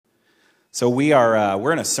So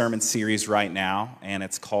we're in a sermon series right now, and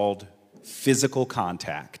it's called Physical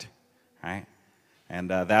Contact, right? And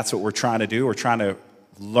that's what we're trying to do. We're trying to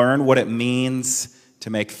learn what it means to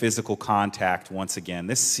make physical contact once again.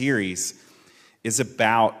 This series is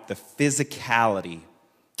about the physicality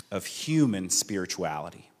of human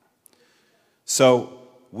spirituality. So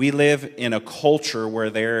we live in a culture where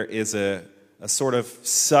there is a sort of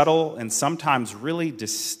subtle and sometimes really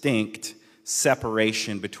distinct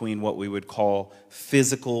separation between what we would call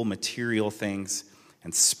physical, material things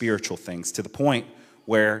and spiritual things, to the point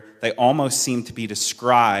where they almost seem to be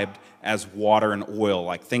described as water and oil,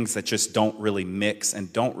 like things that just don't really mix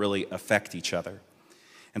and don't really affect each other.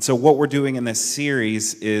 And so what we're doing in this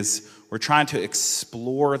series is we're trying to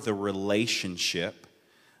explore the relationship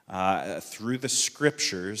through the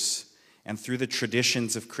scriptures and through the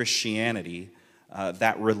traditions of Christianity,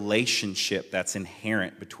 that relationship that's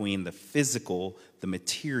inherent between the physical, the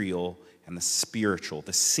material, and the spiritual,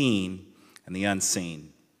 the seen and the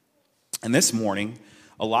unseen. And this morning,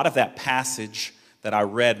 a lot of that passage that I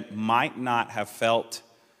read might not have felt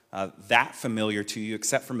that familiar to you,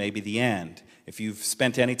 except for maybe the end. If you've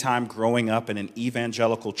spent any time growing up in an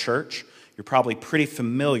evangelical church, you're probably pretty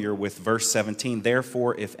familiar with verse 17.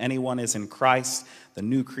 Therefore, if anyone is in Christ, the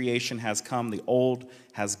new creation has come, the old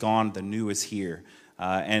has gone, the new is here.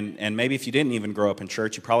 And maybe if you didn't even grow up in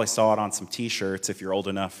church, you probably saw it on some t-shirts if you're old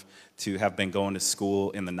enough to have been going to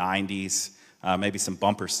school in the 90s, maybe some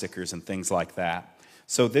bumper stickers and things like that.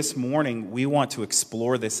 So this morning, we want to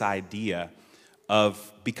explore this idea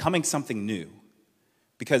of becoming something new.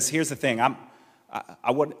 Because here's the thing,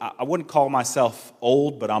 I wouldn't call myself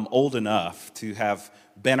old, but I'm old enough to have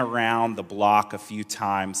been around the block a few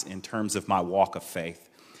times in terms of my walk of faith.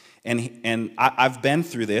 And I've been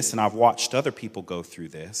through this, and I've watched other people go through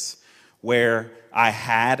this, where I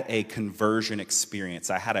had a conversion experience.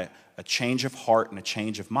 I had a change of heart and a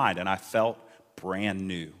change of mind, and I felt brand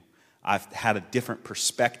new. I've had a different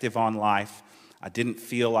perspective on life. I didn't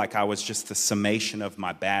feel like I was just the summation of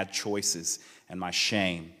my bad choices and my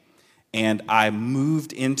shame. And I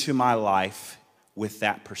moved into my life with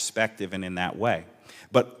that perspective and in that way.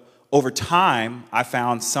 But over time, I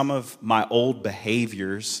found some of my old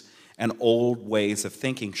behaviors and old ways of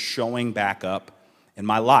thinking showing back up in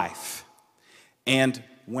my life. And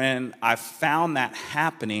when I found that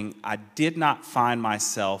happening, I did not find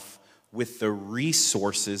myself with the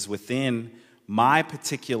resources within my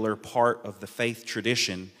particular part of the faith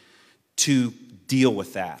tradition to deal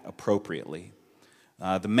with that appropriately.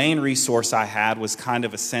 The main resource I had was kind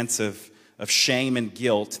of a sense of shame and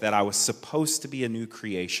guilt that I was supposed to be a new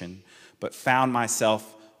creation, but found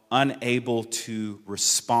myself unable to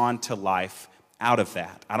respond to life out of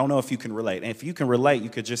that. I don't know if you can relate. And if you can relate, you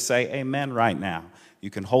could just say amen right now. You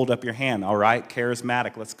can hold up your hand. All right,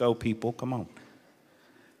 charismatic. Let's go, people. Come on.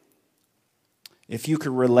 If you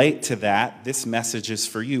can relate to that, this message is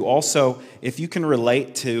for you. Also, if you can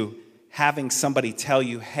relate to having somebody tell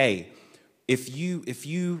you, hey, if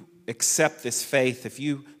you accept this faith, if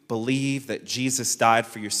you believe that Jesus died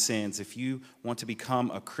for your sins, if you want to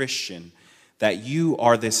become a Christian, that you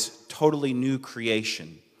are this totally new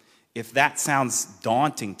creation, if that sounds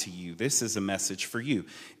daunting to you, this is a message for you.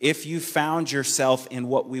 If you found yourself in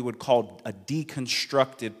what we would call a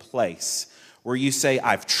deconstructed place, where you say,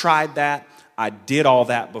 I've tried that, I did all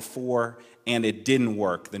that before, and it didn't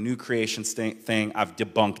work. The new creation thing, I've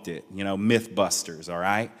debunked it. Mythbusters, all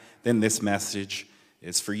right? Then this message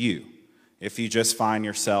is for you. If you just find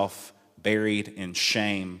yourself buried in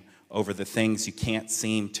shame over the things you can't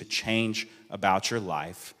seem to change about your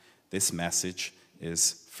life, this message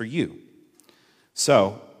is for you.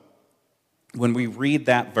 So, when we read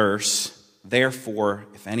that verse, therefore,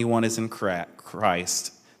 if anyone is in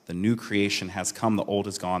Christ, the new creation has come, the old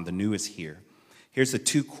is gone, the new is here. Here's the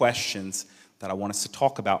two questions that I want us to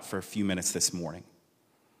talk about for a few minutes this morning.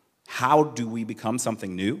 How do we become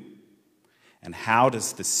something new? And how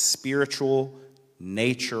does the spiritual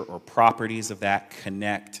nature or properties of that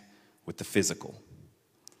connect with the physical?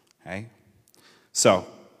 Okay? So,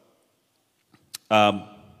 why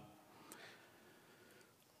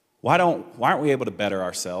aren't we able to better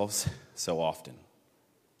ourselves so often?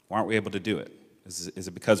 Why aren't we able to do it? Is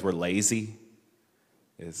it because we're lazy?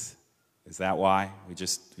 Is that why? We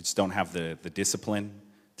just don't have the discipline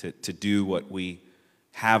to do what we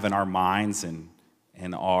have in our minds and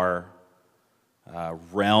in our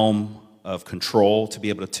realm of control to be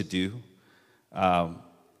able to do?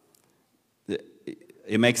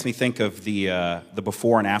 It makes me think of the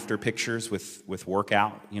before and after pictures with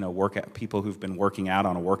workout. Workout people who've been working out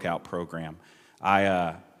on a workout program.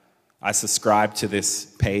 I I subscribe to this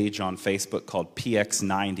page on Facebook called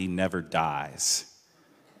PX90 Never Dies.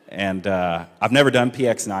 And I've never done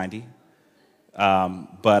PX90,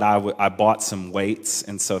 but I bought some weights,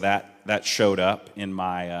 and so that showed up in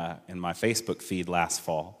my Facebook feed last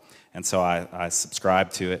fall. And so I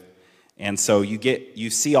subscribed to it. And so you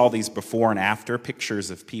see all these before and after pictures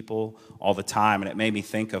of people all the time, and it made me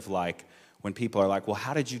think of like when people are like, well,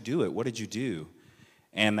 how did you do it? What did you do?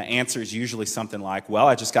 And the answer is usually something like, well,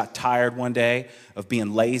 I just got tired one day of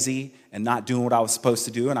being lazy and not doing what I was supposed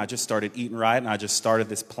to do, and I just started eating right, and I just started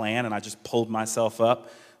this plan, and I just pulled myself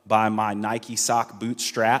up by my Nike sock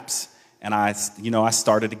bootstraps, and I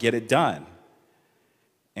started to get it done.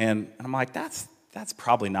 And I'm like, that's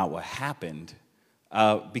probably not what happened,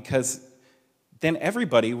 because then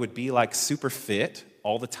everybody would be like super fit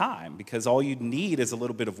all the time, because all you need is a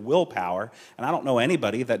little bit of willpower. And I don't know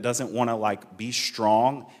anybody that doesn't want to like be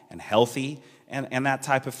strong and healthy and that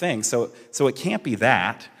type of thing. So it can't be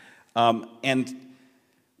that. And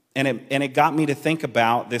it got me to think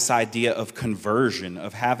about this idea of conversion,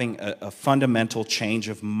 of having a fundamental change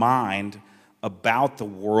of mind about the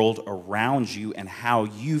world around you and how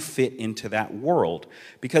you fit into that world.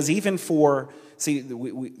 Because even for,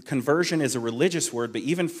 conversion is a religious word, but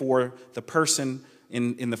even for the person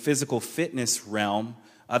in the physical fitness realm,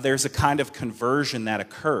 there's a kind of conversion that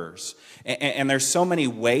occurs. And there's so many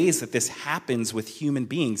ways that this happens with human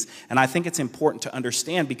beings. And I think it's important to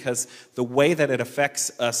understand, because the way that it affects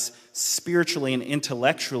us spiritually and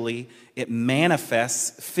intellectually, it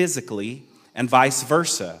manifests physically and vice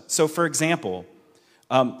versa. So for example,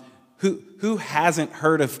 who hasn't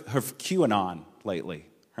heard of QAnon lately,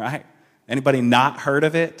 right? Anybody not heard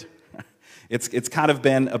of it? It's kind of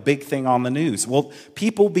been a big thing on the news. Well,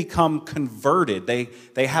 people become converted.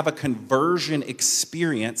 They have a conversion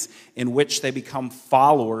experience in which they become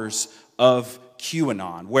followers of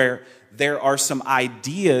QAnon, where there are some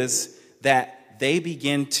ideas that they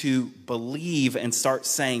begin to believe and start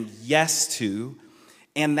saying yes to,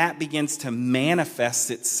 and that begins to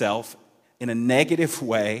manifest itself in a negative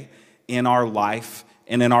way in our life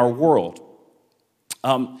and in our world.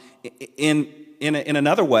 In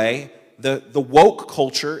another way, the woke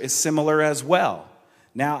culture is similar as well.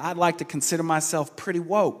 Now, I'd like to consider myself pretty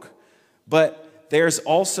woke, but there's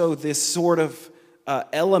also this sort of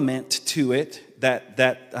element to it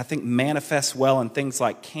that I think manifests well in things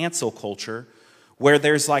like cancel culture, where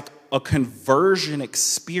there's like a conversion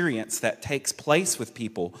experience that takes place with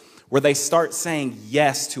people, where they start saying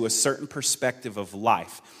yes to a certain perspective of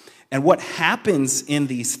life. And what happens in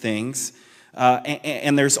these things,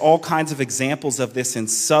 and there's all kinds of examples of this in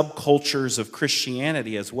subcultures of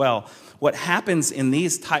Christianity as well. What happens in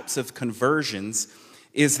these types of conversions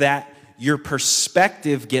is that your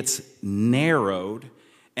perspective gets narrowed,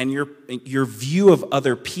 and your view of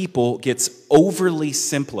other people gets overly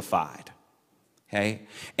simplified. Okay?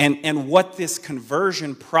 And what this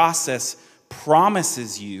conversion process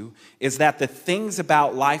promises you is that the things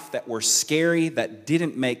about life that were scary, that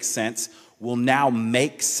didn't make sense, will now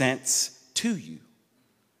make sense to you.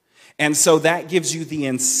 And so that gives you the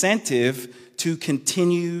incentive to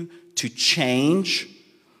continue to change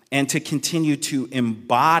and to continue to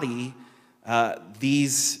embody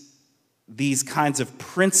these kinds of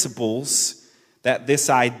principles that this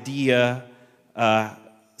idea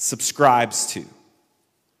subscribes to.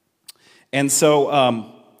 And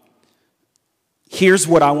so here's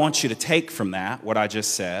what I want you to take from that, what I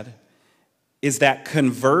just said, is that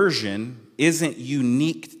conversion isn't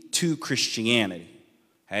unique to Christianity,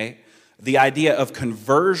 okay? The idea of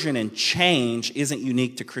conversion and change isn't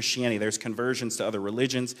unique to Christianity. There's conversions to other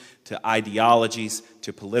religions, to ideologies,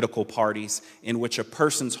 to political parties, in which a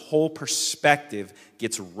person's whole perspective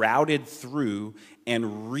gets routed through and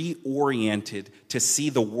reoriented to see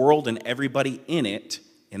the world and everybody in it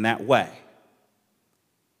in that way.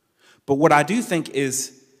 But what I do think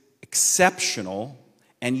is exceptional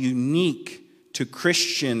and unique to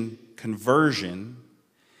Christian conversion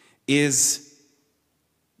is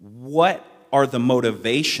what are the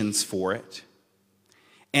motivations for it,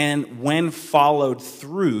 and when followed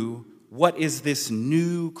through, what is this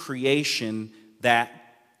new creation that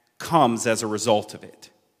comes as a result of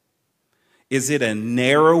it? Is it a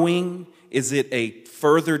narrowing? Is it a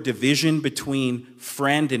further division between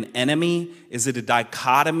friend and enemy? Is it a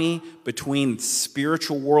dichotomy between the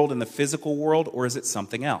spiritual world and the physical world, or is it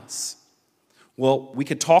something else? Well, we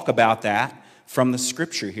could talk about that from the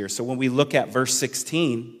scripture here. So when we look at verse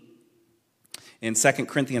 16 in 2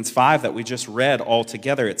 Corinthians 5 that we just read all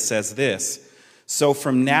together, it says this: "So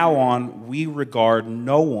from now on, we regard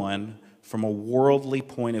no one from a worldly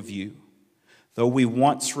point of view. Though we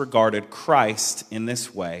once regarded Christ in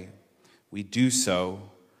this way, we do so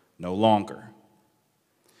no longer.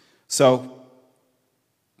 So,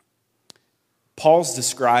 Paul's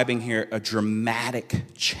describing here a dramatic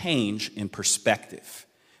change in perspective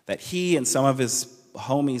that he and some of his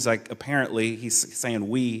homies, like apparently he's saying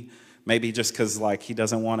we, maybe just because like he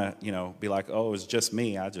doesn't want to, be like, oh, it was just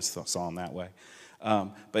me. I just saw him that way.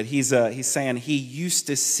 But he's saying he used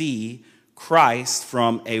to see Christ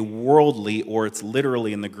from a worldly, or it's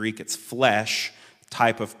literally in the Greek, it's flesh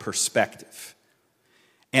type of perspective.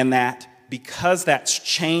 And that because that's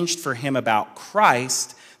changed for him about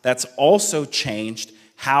Christ, that's also changed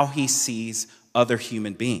how he sees other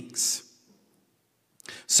human beings.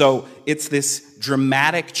 So it's this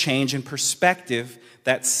dramatic change in perspective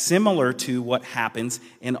that's similar to what happens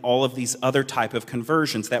in all of these other type of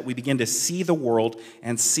conversions, that we begin to see the world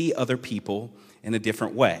and see other people in a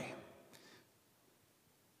different way.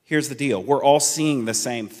 Here's the deal. We're all seeing the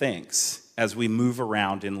same things as we move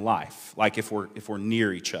around in life, like if we're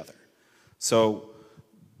near each other. So,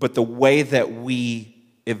 but the way that we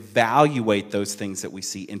evaluate those things that we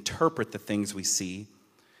see, interpret the things we see,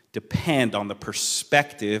 depend on the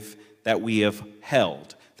perspective that we have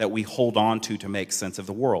held, that we hold on to make sense of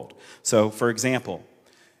the world. So, for example,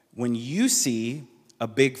 when you see a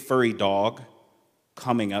big furry dog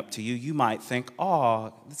coming up to you, you might think,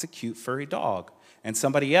 oh, that's a cute furry dog. And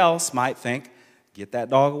somebody else might think, get that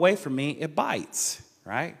dog away from me, it bites,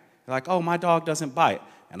 right? They're like, oh, my dog doesn't bite.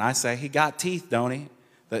 And I say, he got teeth, don't he?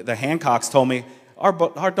 The Hancocks told me,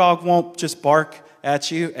 our dog won't just bark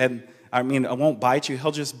at you, and I won't bite you,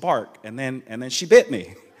 he'll just bark. And then she bit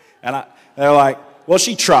me. And they're like, well,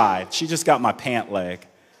 she tried. She just got my pant leg.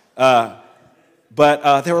 But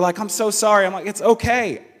they were like, I'm so sorry. I'm like, it's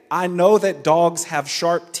okay. I know that dogs have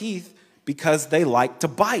sharp teeth because they like to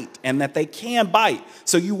bite and that they can bite.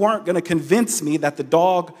 So you weren't going to convince me that the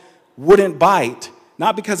dog wouldn't bite,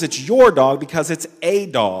 not because it's your dog, because it's a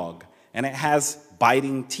dog and it has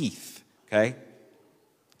biting teeth, okay?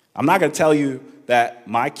 I'm not going to tell you that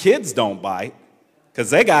my kids don't bite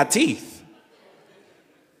because they got teeth.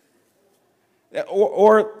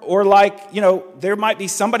 Or like, there might be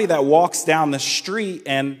somebody that walks down the street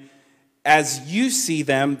and as you see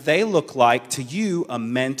them, they look like to you a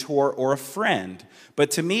mentor or a friend.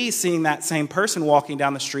 But to me, seeing that same person walking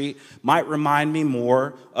down the street might remind me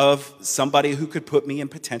more of somebody who could put me in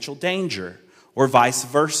potential danger, or vice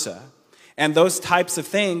versa. And those types of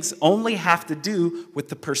things only have to do with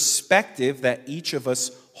the perspective that each of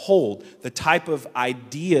us hold, the type of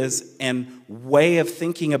ideas and way of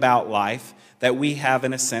thinking about life that we have,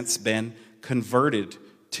 in a sense, been converted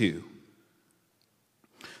to.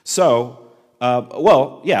 So,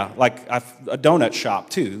 like a donut shop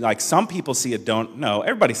too. Like some people see a donut. No,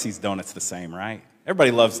 everybody sees donuts the same, right? Everybody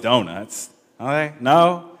loves donuts. Okay?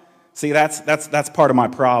 No? See, that's part of my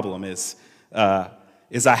problem is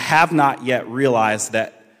I have not yet realized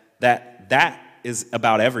that is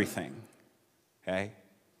about everything. Okay?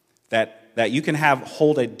 That you can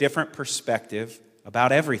hold a different perspective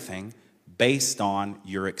about everything based on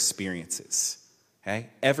your experiences. Okay?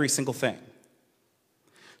 Every single thing.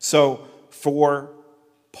 So for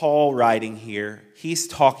Paul writing here, he's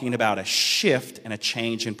talking about a shift and a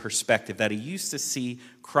change in perspective, that he used to see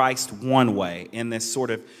Christ one way, in this sort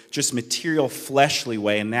of just material, fleshly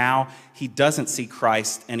way, and now he doesn't see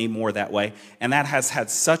Christ anymore that way. And that has had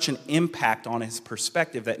such an impact on his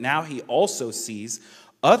perspective that now he also sees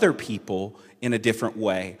other people in a different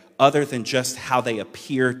way, other than just how they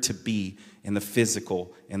appear to be in the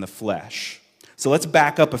physical, in the flesh. So let's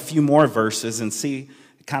back up a few more verses and see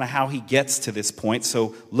kind of how he gets to this point.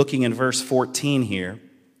 So looking in verse 14 here,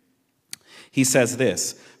 he says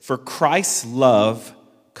this: for Christ's love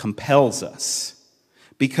compels us,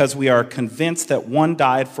 because we are convinced that one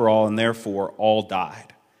died for all, and therefore all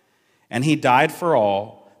died. And he died for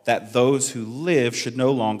all, that those who live should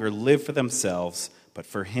no longer live for themselves, but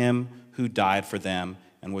for him who died for them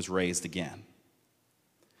and was raised again.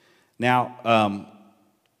 Now,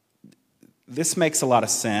 this makes a lot of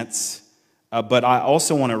sense, but I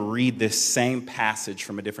also want to read this same passage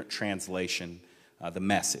from a different translation, the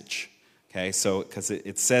Message. Okay, so because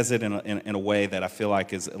it says it in a way that I feel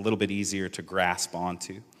like is a little bit easier to grasp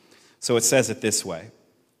onto. So it says it this way.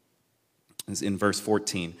 It's in verse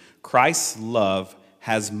 14. Christ's love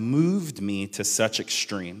has moved me to such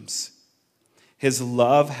extremes. His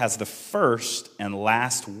love has the first and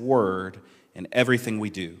last word in everything we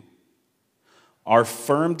do. Our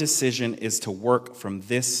firm decision is to work from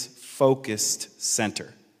this focused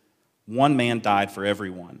center. One man died for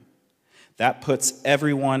everyone. That puts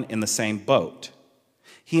everyone in the same boat.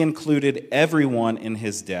 He included everyone in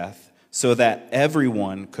his death so that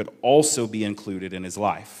everyone could also be included in his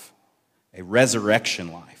life. a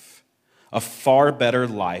resurrection life, a far better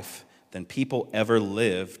life than people ever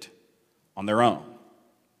lived on their own.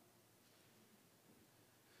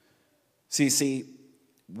 See,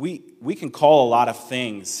 we can call a lot of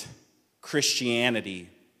things Christianity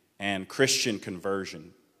and Christian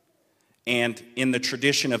conversion. And in the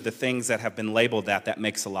tradition of the things that have been labeled that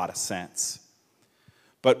makes a lot of sense.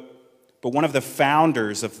 But one of the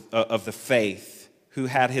founders of the faith, who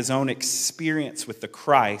had his own experience with the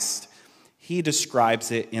Christ, he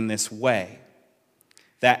describes it in this way,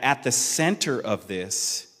 that at the center of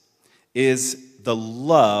this is the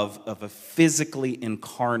love of a physically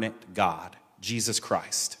incarnate God, Jesus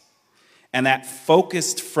Christ. And that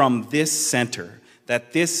focused from this center,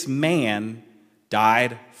 that this man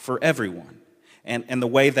died for everyone. And the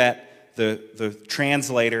way that the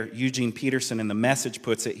translator, Eugene Peterson, in the Message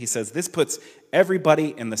puts it, he says, this puts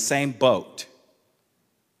everybody in the same boat.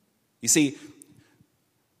 You see,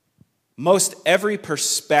 most every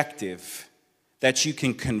perspective that you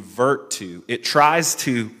can convert to, it tries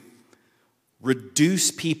to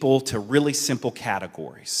reduce people to really simple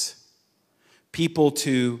categories. People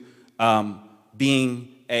to being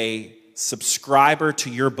a subscriber to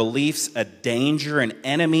your beliefs, a danger, an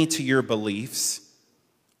enemy to your beliefs,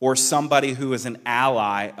 or somebody who is an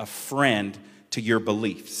ally, a friend to your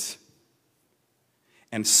beliefs.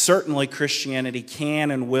 And certainly Christianity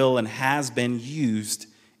can and will and has been used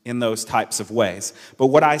in those types of ways. But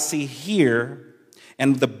what I see here,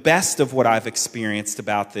 and the best of what I've experienced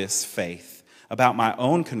about this faith, about my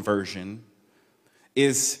own conversion,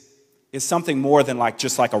 is something more than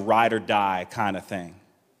just like a ride or die kind of thing.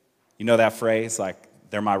 You know that phrase, like,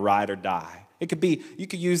 they're my ride or die. It could be, you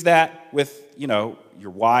could use that with, your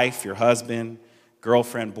wife, your husband,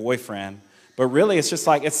 girlfriend, boyfriend. But really, it's just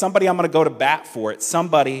like, it's somebody I'm going to go to bat for. It's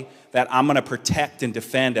somebody that I'm going to protect and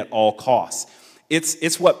defend at all costs.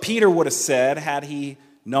 It's what Peter would have said had he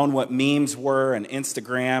known what memes were and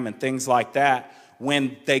Instagram and things like that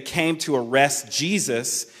when they came to arrest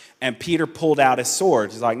Jesus and Peter pulled out his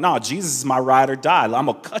sword. He's like, no, Jesus is my ride or die. I'm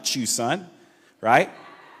going to cut you, son. Right?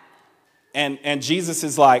 And Jesus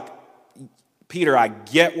is like, Peter, I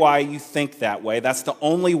get why you think that way. That's the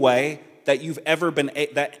only way that you've ever been,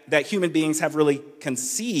 that human beings have really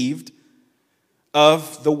conceived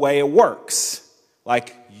of the way it works.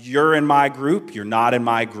 Like, you're in my group, you're not in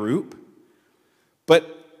my group. But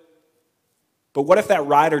what if that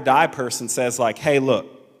ride or die person says, like, hey, look,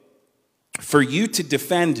 for you to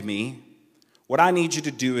defend me, what I need you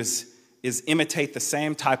to do is imitate the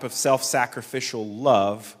same type of self-sacrificial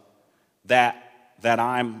love that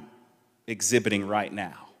I'm exhibiting right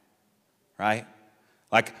now, right?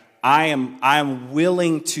 Like, I am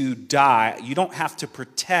willing to die. You don't have to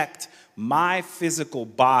protect my physical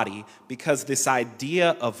body, because this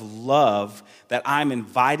idea of love that I'm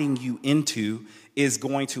inviting you into is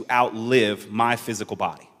going to outlive my physical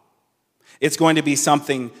body. It's going to be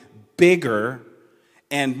something bigger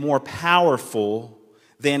and more powerful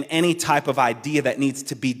than any type of idea that needs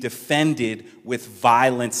to be defended with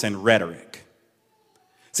violence and rhetoric.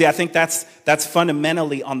 See, I think that's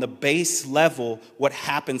fundamentally on the base level what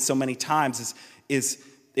happens so many times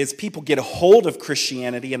is people get a hold of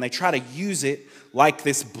Christianity and they try to use it like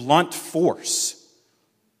this blunt force.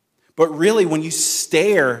 But really, when you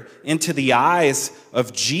stare into the eyes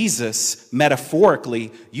of Jesus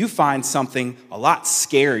metaphorically, you find something a lot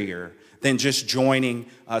scarier than just joining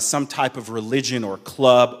some type of religion or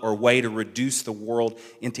club or way to reduce the world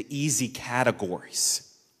into easy categories.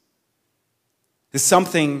 It's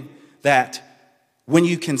something that when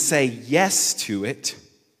you can say yes to it,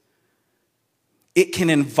 it can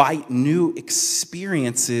invite new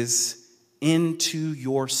experiences into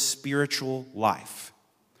your spiritual life,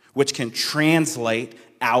 which can translate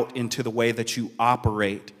out into the way that you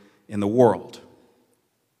operate in the world.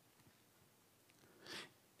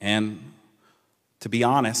 And to be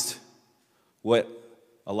honest, what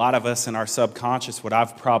a lot of us in our subconscious, what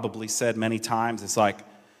I've probably said many times is like,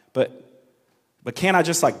 but can't I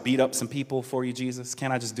just beat up some people for you, Jesus?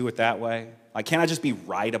 Can't I just do it that way? Like, can't I just be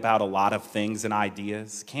right about a lot of things and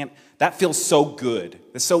ideas? That feels so good.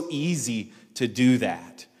 It's so easy to do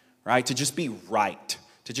that, right? To just be right,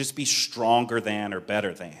 to just be stronger than or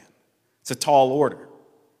better than. It's a tall order.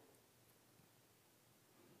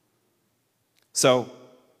 So,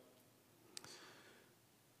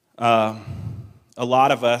 a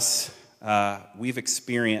lot of us, we've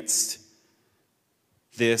experienced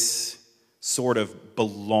this sort of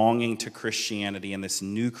belonging to Christianity and this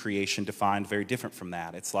new creation defined very different from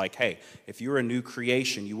that. It's like, hey, if you were a new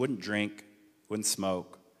creation, you wouldn't drink, you wouldn't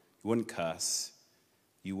smoke, you wouldn't cuss,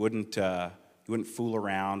 you wouldn't fool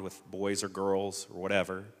around with boys or girls or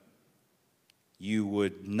whatever. you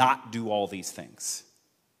would not do all these things,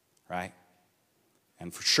 right?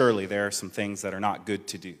 And for surely there are some things that are not good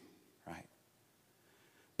to do, right?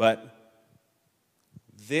 But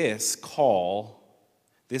this call,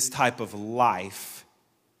 this type of life,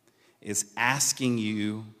 is asking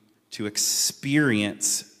you to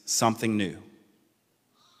experience something new,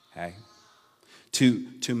 okay?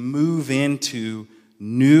 To move into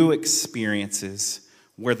new experiences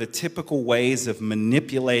where the typical ways of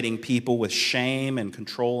manipulating people with shame and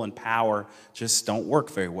control and power just don't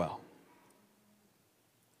work very well.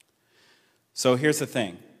 So here's the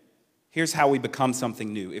thing. Here's how we become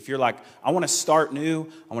something new. If you're like, I want to start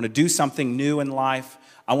new, I want to do something new in life,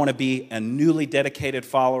 I want to be a newly dedicated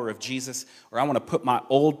follower of Jesus, or I want to put my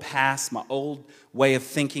old past, my old way of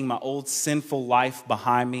thinking, my old sinful life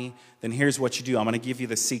behind me, then here's what you do. I'm going to give you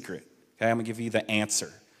the secret. Okay? I'm going to give you the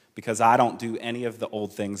answer, because I don't do any of the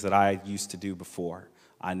old things that I used to do before.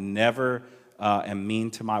 I never am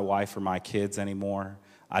mean to my wife or my kids anymore.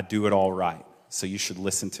 I do it all right. So you should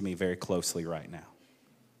listen to me very closely right now.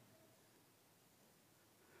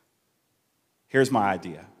 Here's my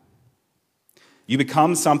idea. You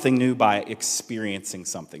become something new by experiencing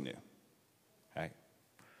something new. Okay?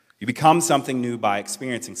 You become something new by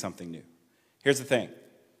experiencing something new. Here's the thing.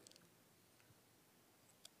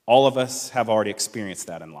 All of us have already experienced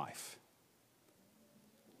that in life.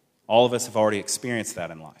 All of us have already experienced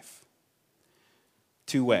that in life.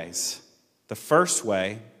 Two ways. The first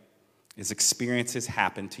way is experiences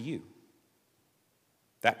happen to you.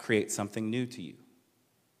 That creates something new to you.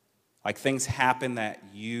 Like things happen that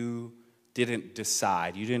you didn't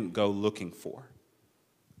decide, you didn't go looking for.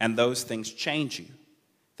 And those things change you.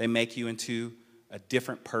 They make you into a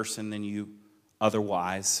different person than you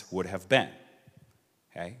otherwise would have been.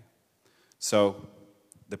 Okay? So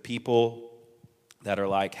the people that are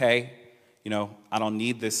like, hey, I don't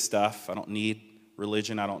need this stuff. I don't need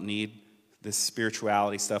religion. I don't need this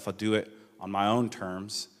spirituality stuff. I'll do it on my own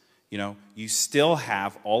terms. You still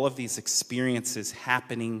have all of these experiences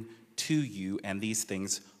happening to you, and these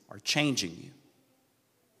things are changing you.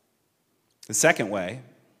 The second way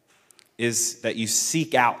is that you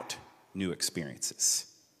seek out new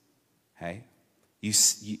experiences. Okay?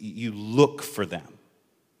 You look for them.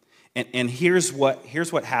 And here's what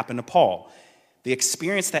happened to Paul. The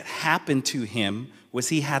experience that happened to him was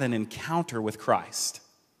he had an encounter with Christ.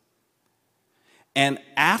 And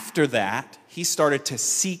after that, he started to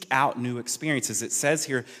seek out new experiences. It says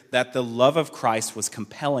here that the love of Christ was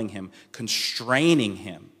compelling him, constraining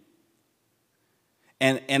him.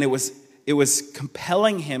 And it was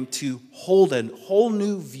compelling him to hold a whole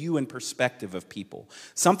new view and perspective of people.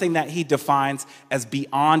 Something that he defines as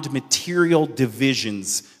beyond material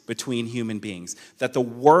divisions between human beings. That the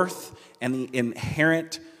worth and the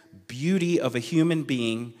inherent beauty of a human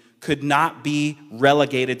being could not be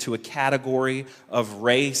relegated to a category of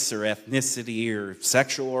race or ethnicity or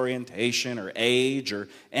sexual orientation or age or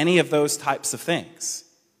any of those types of things.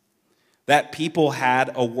 That people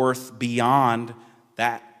had a worth beyond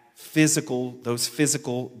those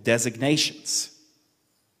physical designations.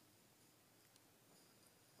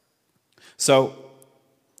 So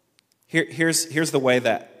here's the way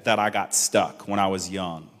that I got stuck when I was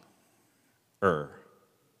young.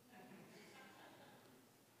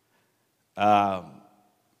 I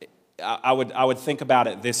would think about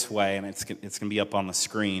it this way, and it's going to be up on the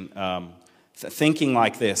screen. Thinking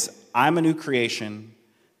like this: I'm a new creation,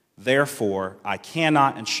 therefore I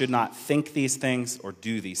cannot and should not think these things or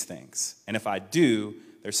do these things. And if I do,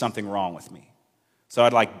 there's something wrong with me. So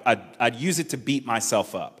I'd use it to beat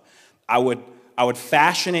myself up. I would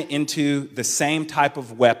fashion it into the same type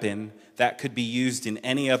of weapon that could be used in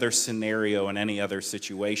any other scenario, in any other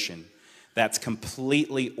situation, that's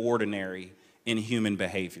completely ordinary in human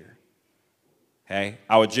behavior. Okay?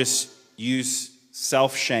 I would just use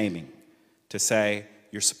self-shaming to say,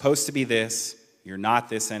 you're supposed to be this, you're not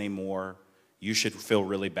this anymore, you should feel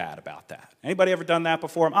really bad about that. Anybody ever done that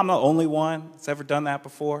before? I'm the only one that's ever done that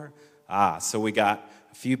before. So we got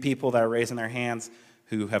a few people that are raising their hands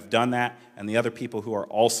who have done that, and the other people who are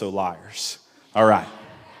also liars. All right.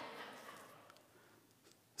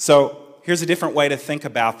 So here's a different way to think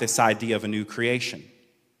about this idea of a new creation.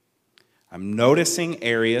 I'm noticing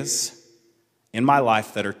areas in my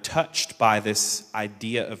life that are touched by this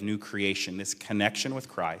idea of new creation, this connection with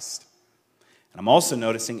Christ. And I'm also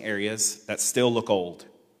noticing areas that still look old.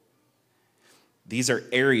 These are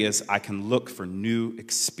areas I can look for new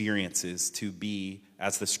experiences to be,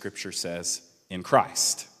 as the scripture says, in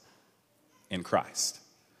Christ. In Christ.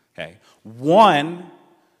 Okay. One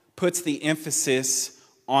puts the emphasis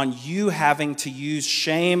on you having to use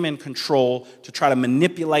shame and control to try to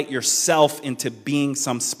manipulate yourself into being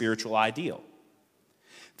some spiritual ideal.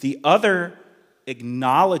 The other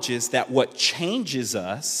acknowledges that what changes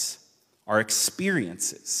us are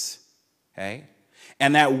experiences, okay?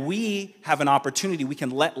 And that we have an opportunity, we can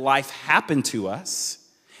let life happen to us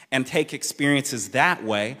and take experiences that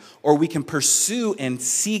way, or we can pursue and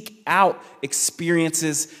seek out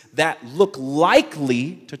experiences that look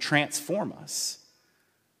likely to transform us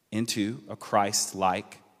into a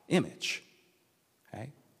Christ-like image, okay?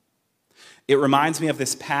 It reminds me of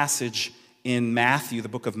this passage in Matthew, the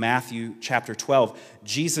book of Matthew, chapter 12.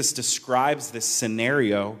 Jesus describes this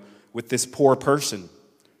scenario with this poor person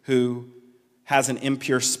who has an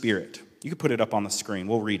impure spirit. You can put it up on the screen.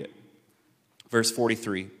 We'll read it. Verse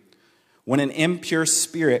 43. When an impure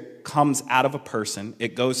spirit comes out of a person,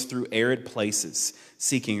 it goes through arid places,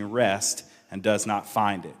 seeking rest, and does not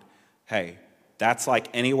find it. Hey, that's like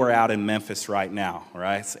anywhere out in Memphis right now,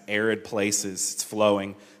 right? It's arid places, it's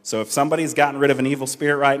flowing. So if somebody's gotten rid of an evil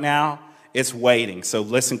spirit right now, it's waiting. So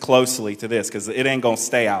listen closely to this, because it ain't going to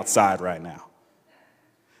stay outside right now.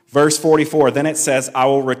 Verse 44, then it says, I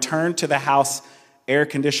will return to the house,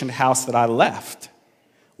 air-conditioned house that I left.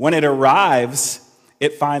 When it arrives,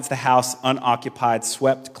 it finds the house unoccupied,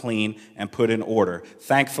 swept clean, and put in order.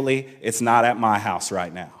 Thankfully, it's not at my house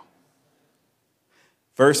right now.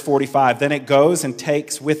 Verse 45, then it goes and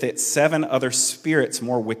takes with it 7 other spirits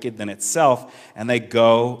more wicked than itself, and they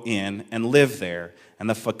go in and live there. And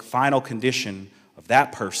the final condition of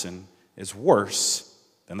that person is worse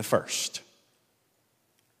than the first.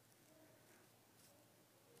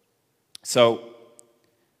 So,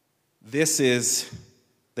 this is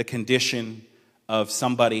the condition of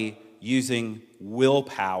somebody using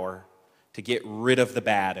willpower to get rid of the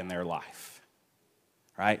bad in their life.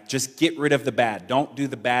 Right? Just get rid of the bad. Don't do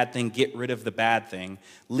the bad thing, get rid of the bad thing,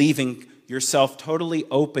 leaving yourself totally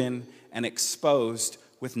open and exposed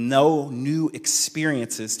with no new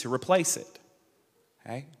experiences to replace it.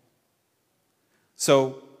 Okay?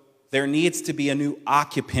 So, there needs to be a new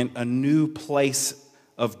occupant, a new place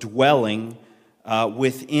of dwelling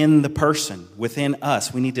within the person, within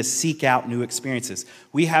us. We need to seek out new experiences.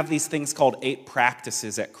 We have these things called 8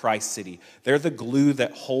 practices at Christ City. They're the glue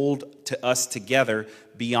that hold to us together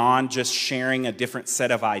beyond just sharing a different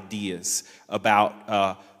set of ideas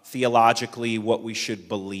about theologically what we should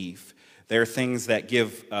believe. They're things that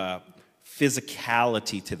give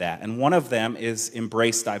physicality to that. And one of them is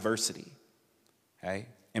embrace diversity. Okay?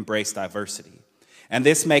 Embrace diversity. And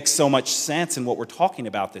this makes so much sense in what we're talking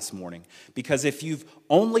about this morning. Because if you've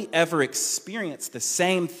only ever experienced the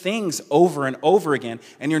same things over and over again,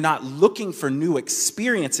 and you're not looking for new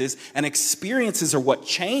experiences, and experiences are what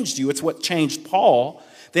changed you, it's what changed Paul,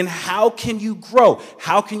 then how can you grow?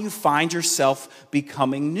 How can you find yourself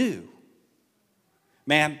becoming new?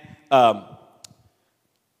 Man,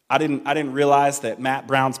 I didn't realize that Matt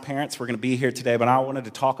Brown's parents were going to be here today, but I wanted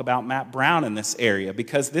to talk about Matt Brown in this area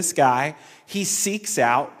because this guy, he seeks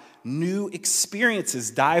out new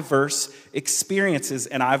experiences, diverse experiences,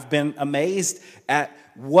 and I've been amazed at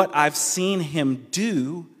what I've seen him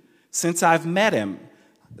do since I've met him.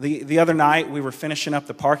 The other night, we were finishing up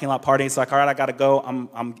the parking lot party. He's like, all right, I got to go.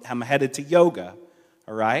 I'm headed to yoga,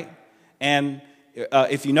 all right? And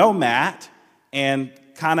if you know Matt and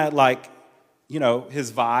kind of like, you know,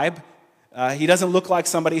 his vibe, he doesn't look like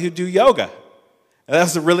somebody who'd do yoga. That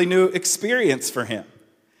was a really new experience for him.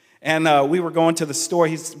 And we were going to the store.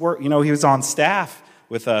 He was on staff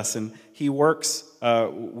with us, and he works.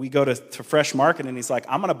 We go to Fresh Market, and he's like,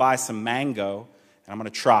 I'm going to buy some mango, and I'm going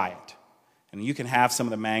to try it. And you can have some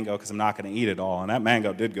of the mango because I'm not going to eat it all. And that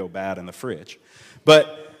mango did go bad in the fridge.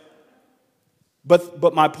 But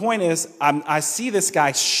my point is, I see this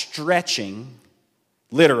guy stretching,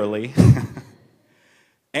 literally,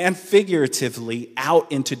 and figuratively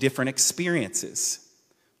out into different experiences.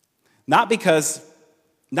 Not because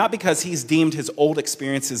he's deemed his old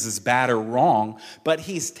experiences as bad or wrong, but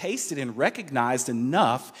he's tasted and recognized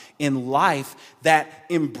enough in life that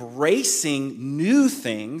embracing new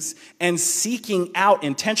things and seeking out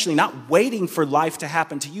intentionally, not waiting for life to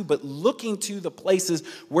happen to you, but looking to the places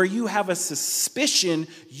where you have a suspicion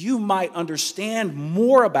you might understand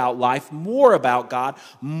more about life, more about God,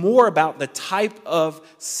 more about the type of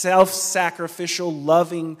self-sacrificial,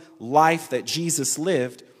 loving life that Jesus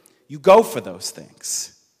lived. You go for those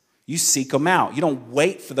things. You seek them out. You don't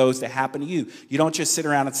wait for those to happen to you. You don't just sit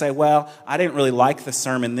around and say, well, I didn't really like the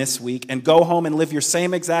sermon this week, and go home and live your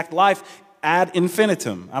same exact life ad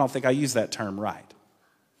infinitum. I don't think I used that term right.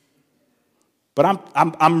 But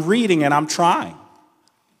I'm reading and I'm trying.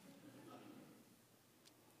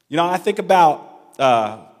 You know, I think about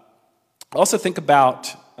also think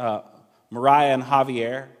about Mariah and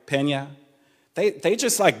Javier Pena. They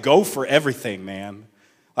just like go for everything, man.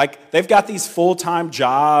 Like they've got these full-time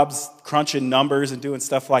jobs, crunching numbers and doing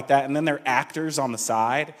stuff like that, and then they're actors on the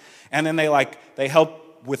side, and then they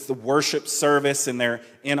help with the worship service, and they're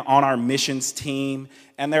on our missions team,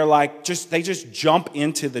 and they're like they just jump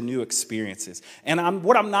into the new experiences. And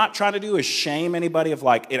what I'm not trying to do is shame anybody of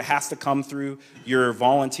like it has to come through your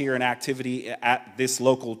volunteer and activity at this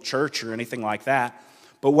local church or anything like that.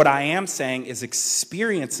 But what I am saying is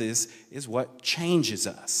experiences is what changes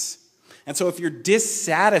us. And so if you're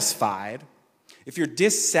dissatisfied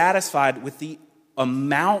with the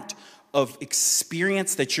amount of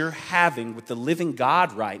experience that you're having with the living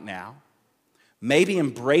God right now, maybe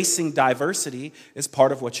embracing diversity is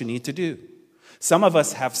part of what you need to do. Some of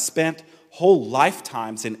us have spent whole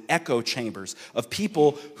lifetimes in echo chambers of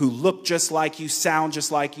people who look just like you, sound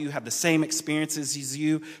just like you, have the same experiences as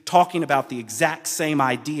you, talking about the exact same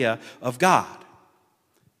idea of God.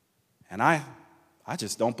 And I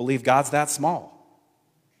just don't believe God's that small.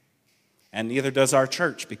 And neither does our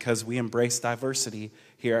church, because we embrace diversity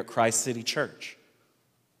here at Christ City Church.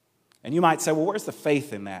 And you might say, well, where's the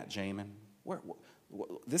faith in that, Jamin?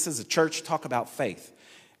 This is a church, talk about faith.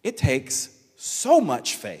 It takes so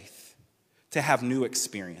much faith to have new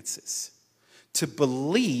experiences, to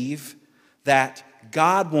believe that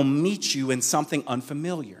God will meet you in something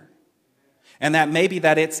unfamiliar. And that maybe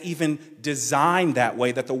that it's even designed that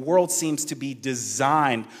way, that the world seems to be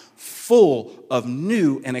designed full of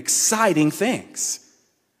new and exciting things.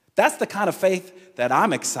 That's the kind of faith that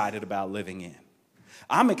I'm excited about living in.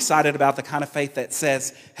 I'm excited about the kind of faith that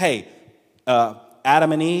says, hey,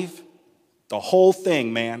 Adam and Eve, the whole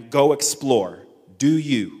thing, man, go explore. Do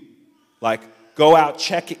you. Like, go out,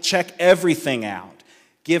 check everything out.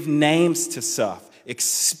 Give names to stuff.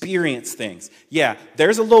 Experience things. Yeah,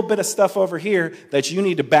 there's a little bit of stuff over here that you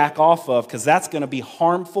need to back off of because that's going to be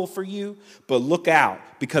harmful for you. But look out,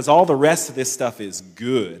 because all the rest of this stuff is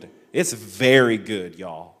good. It's very good,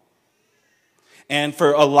 y'all. And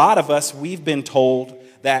for a lot of us, we've been told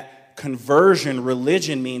that conversion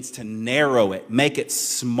religion means to narrow it, make it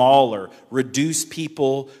smaller, reduce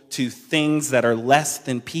people to things that are less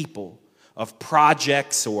than people, of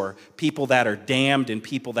projects or people that are damned and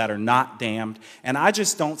people that are not damned. And I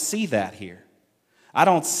just don't see that here. I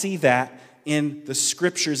don't see that in the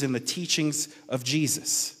scriptures, in the teachings of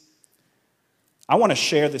Jesus. I want to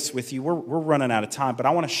share this with you. We're running out of time, but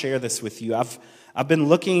I want to share this with you. I've been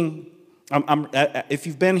looking. If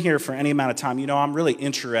you've been here for any amount of time, you know I'm really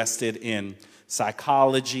interested in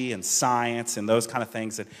psychology and science and those kind of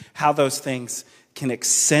things, and how those things can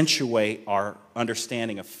accentuate our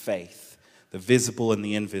understanding of faith. The visible and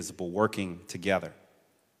the invisible working together.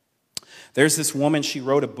 There's this woman, she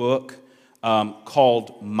wrote a book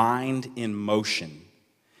called Mind in Motion.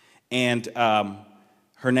 And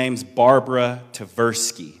her name's Barbara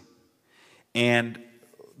Tversky. And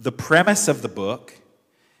the premise of the book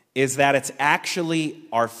is that it's actually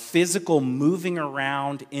our physical moving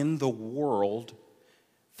around in the world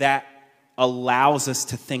that allows us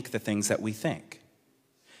to think the things that we think.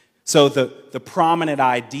 So the prominent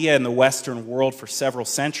idea in the Western world for several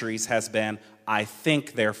centuries has been, I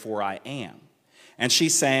think, therefore I am. And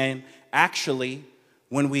she's saying, actually,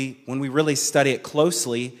 when we really study it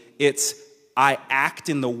closely, it's I act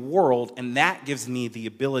in the world, and that gives me the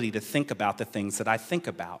ability to think about the things that I think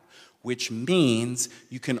about, which means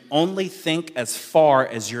you can only think as far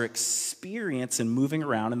as your experience in moving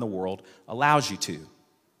around in the world allows you to.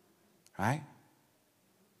 Right?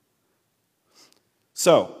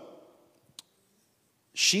 So,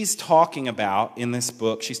 she's talking about, in this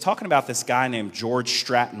book, she's talking about this guy named George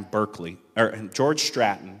Stratton,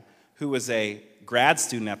 who was a grad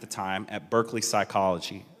student at the time at Berkeley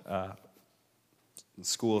Psychology,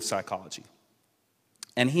 School of Psychology.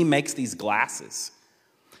 And he makes these glasses.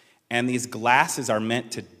 And these glasses are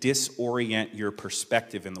meant to disorient your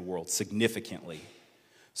perspective in the world significantly.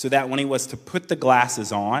 So that when he was to put the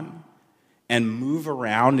glasses on and move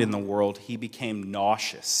around in the world, he became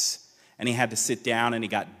nauseous. And he had to sit down and he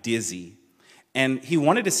got dizzy. And he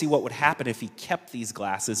wanted to see what would happen if he kept these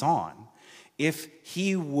glasses on, if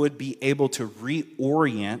he would be able to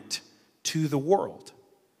reorient to the world.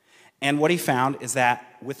 And what he found is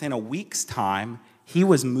that within a week's time, he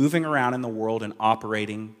was moving around in the world and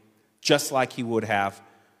operating just like he would have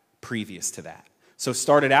previous to that. So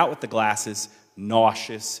started out with the glasses,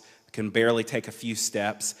 nauseous, can barely take a few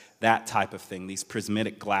steps, that type of thing. These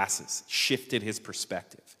prismatic glasses shifted his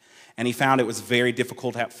perspective. And he found it was very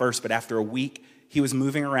difficult at first, but after a week, he was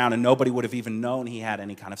moving around and nobody would have even known he had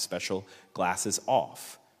any kind of special glasses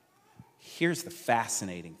off. Here's the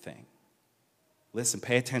fascinating thing. Listen,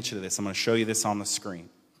 pay attention to this. I'm going to show you this on the screen.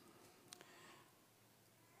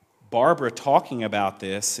 Barbara, talking about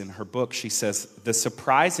this in her book, she says, the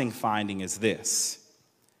surprising finding is this.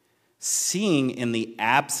 Seeing in the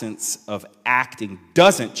absence of acting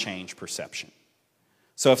doesn't change perception.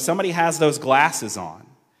 So if somebody has those glasses on,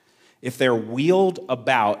 if they're wheeled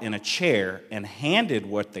about in a chair and handed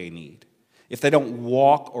what they need, if they don't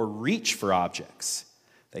walk or reach for objects,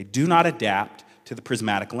 they do not adapt to the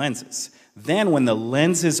prismatic lenses. Then when the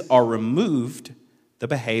lenses are removed, the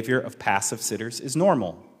behavior of passive sitters is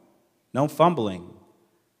normal. No fumbling,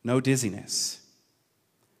 no dizziness.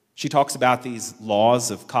 She talks about these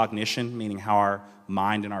laws of cognition, meaning how our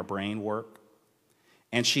mind and our brain work.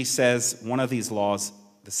 And she says one of these laws,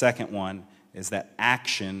 the second one, is that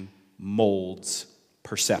action molds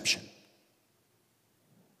perception.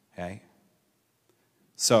 Okay?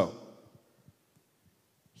 So,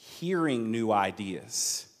 hearing new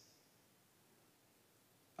ideas,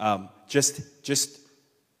 just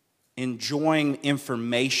enjoying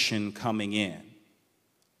information coming in,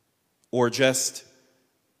 or just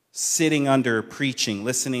sitting under preaching,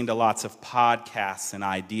 listening to lots of podcasts and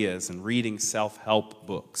ideas and reading self-help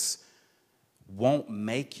books won't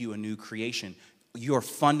make you a new creation. You're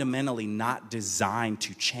fundamentally not designed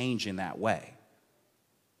to change in that way.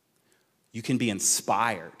 You can be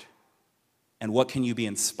inspired. And what can you be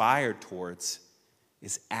inspired towards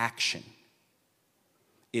is action,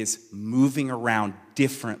 is moving around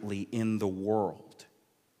differently in the world.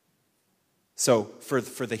 So for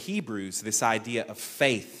the Hebrews, this idea of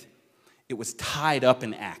faith, it was tied up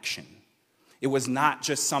in action. It was not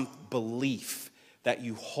just some belief that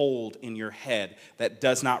you hold in your head that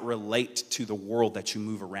does not relate to the world that you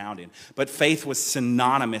move around in. But faith was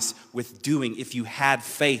synonymous with doing. If you had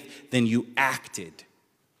faith, then you acted.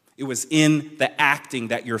 It was in the acting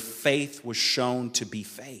that your faith was shown to be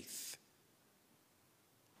faith.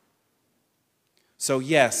 So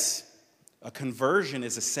yes, a conversion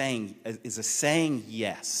is saying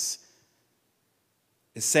yes.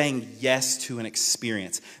 Is saying yes to an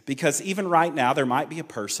experience. Because even right now, there might be a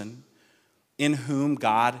person in whom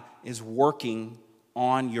God is working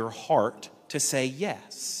on your heart to say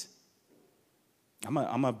yes. I'm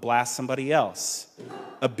gonna blast somebody else.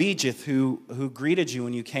 Abijith, who greeted you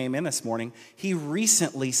when you came in this morning, he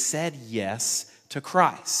recently said yes to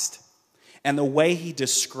Christ. And the way he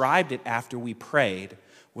described it after we prayed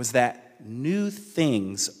was that new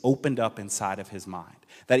things opened up inside of his mind.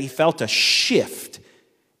 That he felt a shift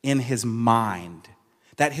in his mind.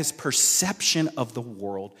 That his perception of the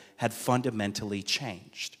world had fundamentally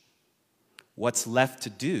changed. What's left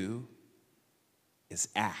to do is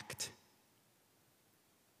act.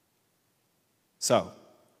 So,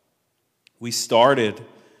 we started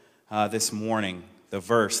this morning the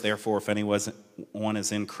verse, therefore, if anyone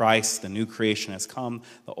is in Christ, the new creation has come,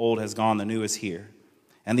 the old has gone, the new is here.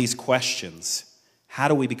 And these questions, how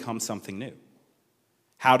do we become something new?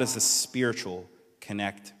 How does the spiritual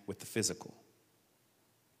connect with the physical?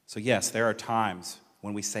 So yes, there are times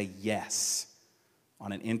when we say yes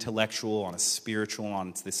on an intellectual, on a spiritual,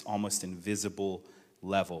 on this almost invisible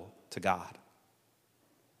level to God.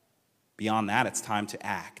 Beyond that, it's time to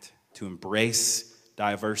act, to embrace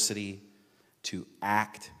diversity, to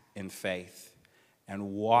act in faith,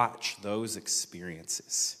 and watch those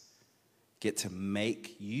experiences get to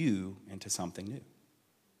make you into something new.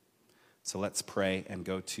 So let's pray and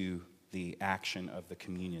go to the action of the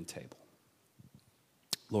communion table.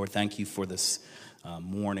 Lord, thank you for this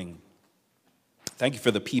morning. Thank you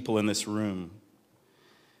for the people in this room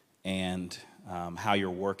and how you're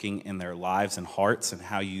working in their lives and hearts and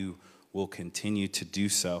how you will continue to do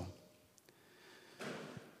so.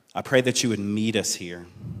 I pray that you would meet us here,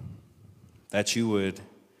 that you would,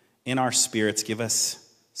 in our spirits, give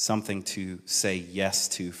us something to say yes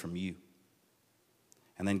to from you,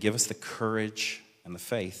 and then give us the courage and the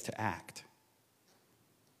faith to act.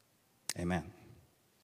 Amen.